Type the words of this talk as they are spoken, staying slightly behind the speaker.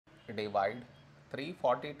divide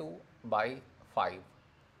 342 by 5.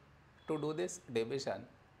 To do this division,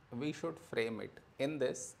 we should frame it in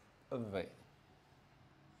this way.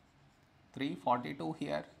 342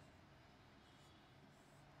 here,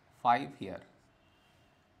 5 here.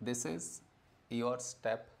 This is your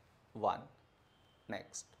step 1.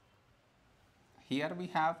 Next, here we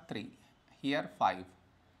have 3, here 5.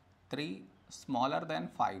 3 smaller than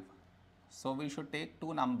 5. So we should take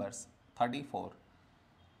two numbers, 34.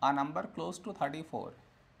 A number close to 34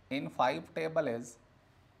 in 5 table is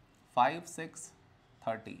 5, 6,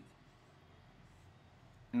 30.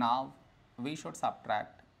 Now we should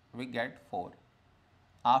subtract, we get 4.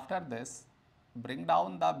 After this, bring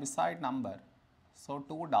down the beside number, so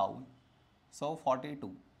 2 down, so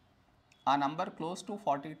 42. A number close to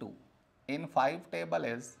 42 in 5 table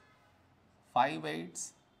is 5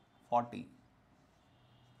 8s 40.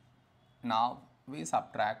 Now we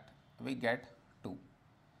subtract, we get 2.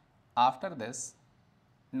 After this,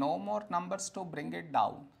 no more numbers to bring it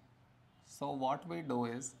down. So what we do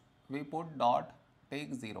is, we put dot,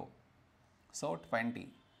 take 0. So 20.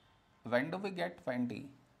 When do we get 20?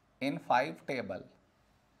 In 5 table.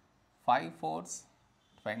 5 4s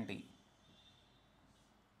 20.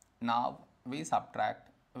 Now we subtract,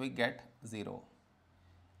 we get 0.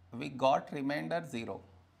 We got remainder 0.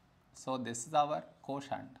 So this is our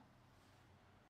quotient.